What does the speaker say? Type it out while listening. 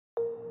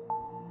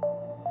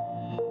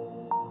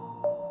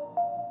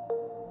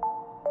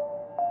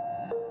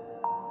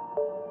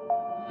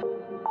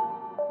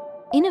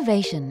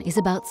Innovation is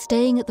about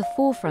staying at the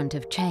forefront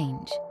of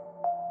change.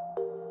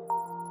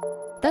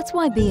 That's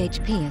why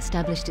BHP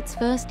established its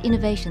first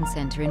innovation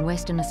centre in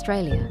Western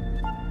Australia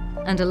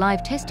and a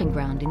live testing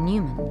ground in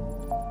Newman.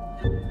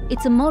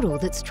 It's a model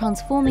that's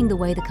transforming the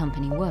way the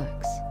company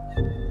works.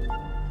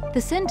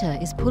 The centre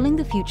is pulling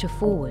the future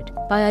forward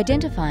by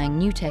identifying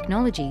new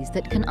technologies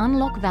that can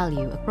unlock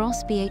value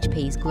across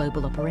BHP's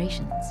global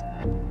operations.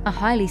 A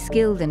highly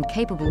skilled and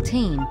capable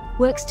team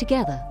works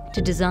together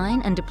to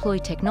design and deploy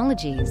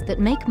technologies that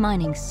make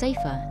mining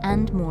safer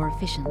and more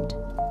efficient.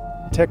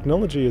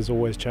 Technology has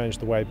always changed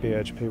the way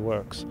BHP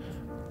works,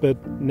 but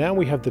now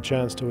we have the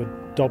chance to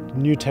adopt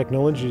new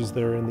technologies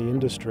that are in the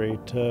industry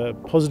to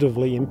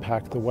positively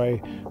impact the way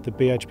that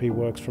BHP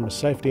works from a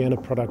safety and a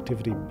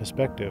productivity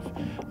perspective.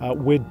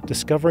 We're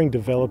discovering,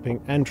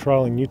 developing and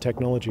trialling new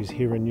technologies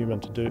here in Newman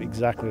to do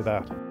exactly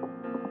that.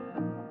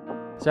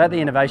 So at the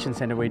Innovation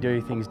Centre we do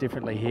things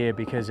differently here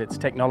because it's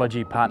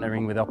technology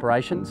partnering with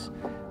operations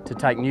to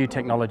take new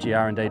technology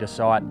R&D to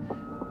site,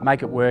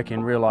 make it work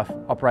in real life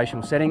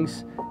operational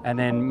settings and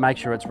then make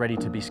sure it's ready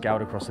to be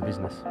scaled across the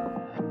business.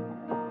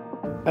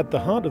 At the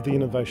heart of the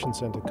Innovation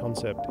Centre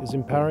concept is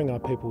empowering our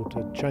people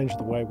to change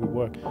the way we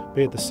work,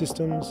 be it the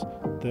systems,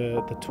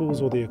 the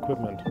tools or the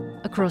equipment.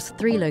 Across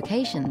 3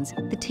 locations,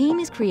 the team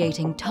is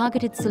creating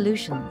targeted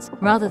solutions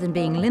rather than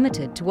being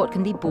limited to what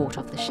can be bought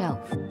off the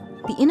shelf.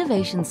 The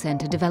Innovation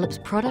Centre develops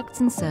products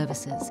and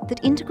services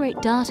that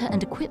integrate data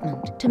and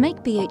equipment to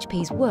make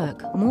BHP's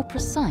work more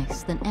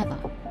precise than ever.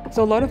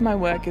 So a lot of my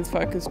work is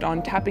focused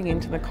on tapping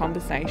into the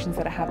conversations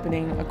that are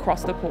happening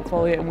across the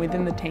portfolio and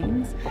within the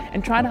teams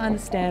and trying to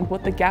understand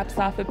what the gaps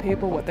are for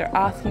people, what they're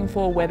asking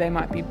for, where they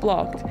might be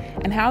blocked,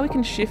 and how we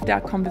can shift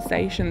our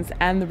conversations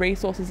and the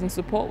resources and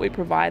support we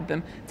provide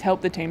them to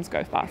help the teams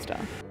go faster.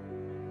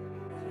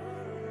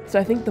 So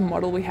I think the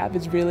model we have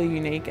is really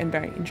unique and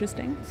very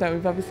interesting. So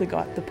we've obviously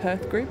got the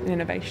Perth Group, an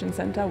innovation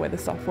centre where the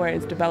software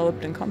is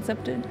developed and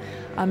concepted.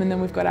 And then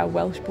we've got our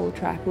Welshpool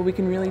track where we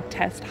can really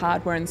test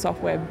hardware and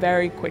software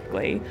very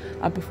quickly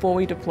before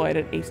we deploy it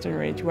at Eastern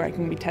Ridge, where it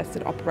can be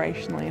tested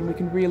operationally and we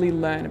can really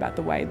learn about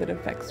the way that it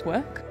affects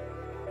work.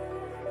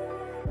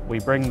 We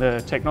bring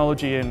the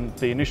technology in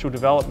the initial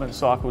development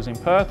cycles in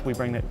Perth, we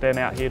bring it then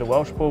out here to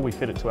Welshpool, we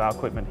fit it to our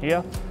equipment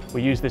here.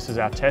 We use this as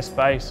our test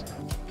base.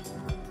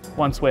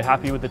 Once we're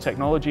happy with the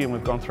technology and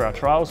we've gone through our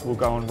trials, we'll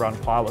go and run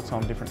pilots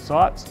on different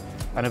sites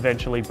and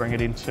eventually bring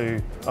it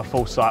into a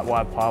full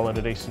site-wide pilot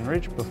at Eastern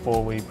Ridge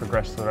before we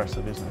progress to the rest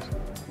of the business.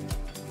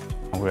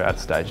 We're at a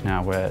stage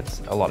now where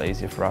it's a lot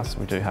easier for us.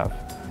 We do have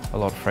a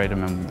lot of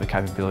freedom and the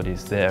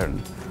capabilities there, and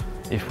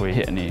if we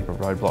hit any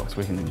roadblocks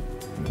we can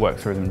work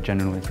through them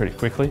generally pretty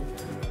quickly.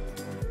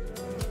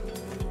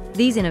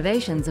 These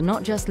innovations are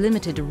not just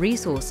limited to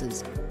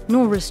resources,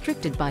 nor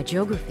restricted by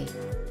geography.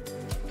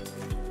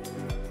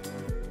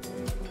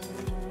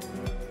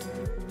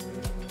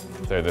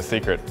 So the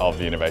secret of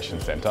the Innovation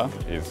Centre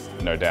is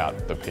no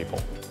doubt the people.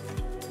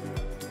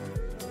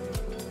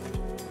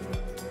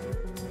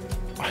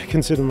 I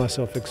consider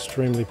myself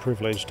extremely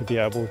privileged to be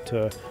able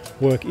to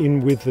work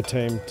in with the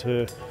team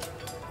to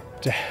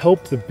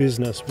help the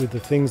business with the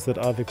things that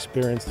I've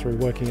experienced through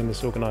working in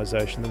this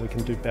organisation that we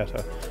can do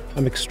better.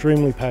 I'm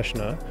extremely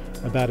passionate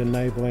about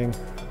enabling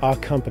our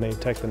company to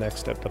take the next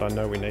step that I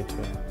know we need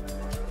to.